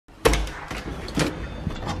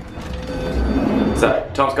So,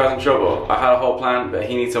 Tom's got in trouble. I had a whole plan, but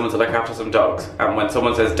he needs someone to look after some dogs. And when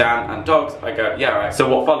someone says Dan and dogs, I go, yeah, right. So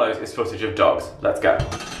what follows is footage of dogs. Let's go.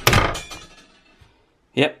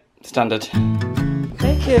 Yep, standard.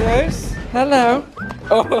 Hey kiddos. Hello.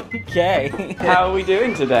 Okay. How are we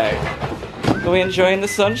doing today? Are we enjoying the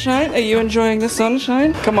sunshine? Are you enjoying the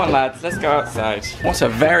sunshine? Come on lads, let's go outside. What a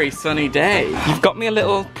very sunny day. You've got me a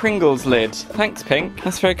little Pringles lid. Thanks Pink,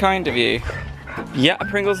 that's very kind of you. Yeah, a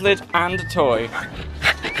Pringles lid and a toy.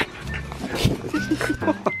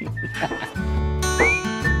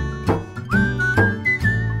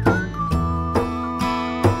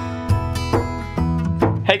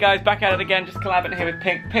 Hey guys, back at it again, just collabing here with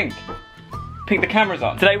Pink. Pink, the camera's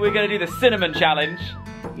on. Today we're gonna do the cinnamon challenge.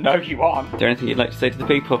 No, you aren't. Is there anything you'd like to say to the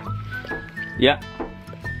people? Yeah?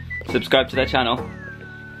 Subscribe to their channel?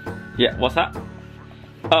 Yeah, what's that?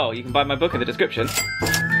 Oh, you can buy my book in the description.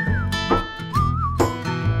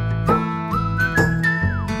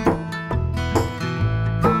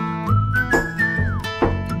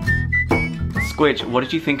 Squidge, what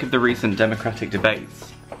did you think of the recent Democratic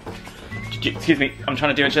debates? Excuse me, I'm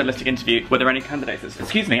trying to do a journalistic interview. Were there any candidates?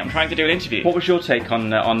 Excuse me, I'm trying to do an interview. What was your take on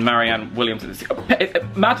Marianne Williams?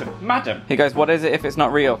 Madam. Hey guys, what is it if it's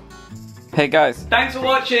not real? Hey guys. Thanks for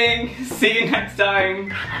watching. See you next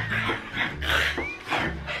time.